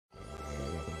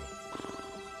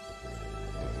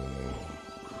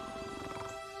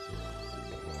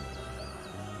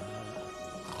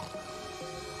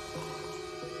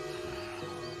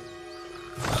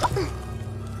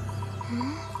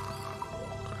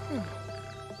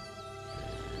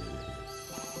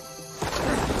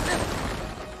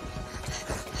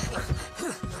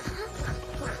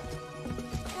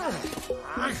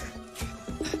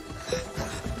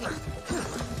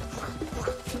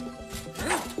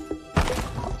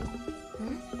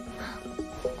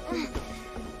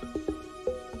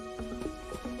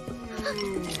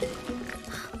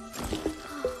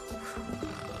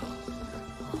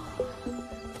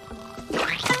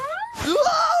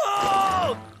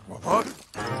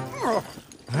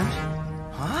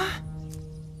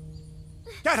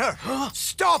Get her!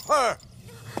 Stop her!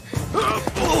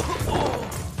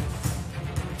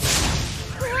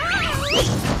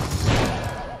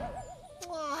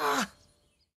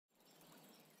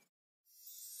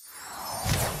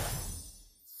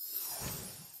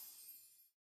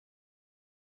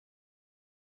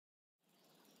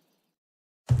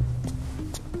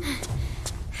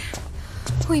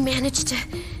 We managed to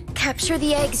capture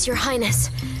the eggs, Your Highness.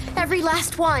 Every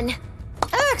last one.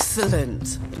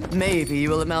 Excellent. Maybe you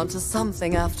will amount to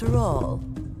something after all.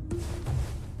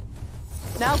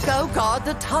 Now go guard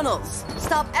the tunnels.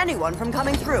 Stop anyone from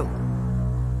coming through.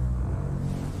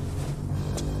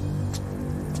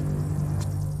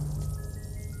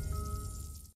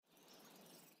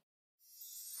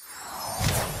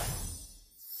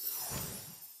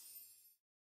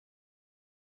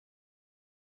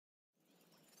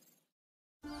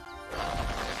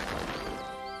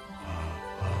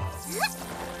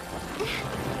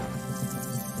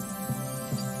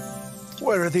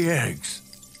 Where are the eggs?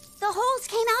 The holes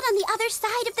came out on the other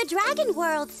side of the dragon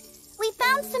worlds. We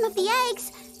found some of the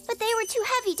eggs, but they were too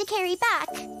heavy to carry back.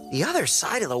 The other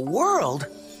side of the world?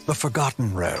 The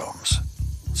Forgotten Realms.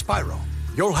 Spyro,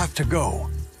 you'll have to go.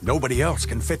 Nobody else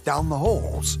can fit down the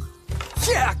holes.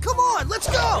 Yeah, come on, let's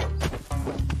go!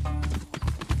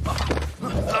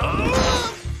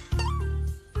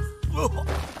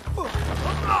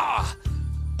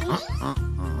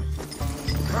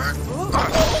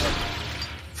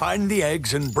 Find the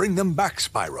eggs and bring them back,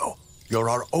 Spyro. You're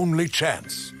our only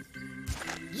chance.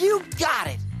 You got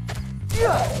it!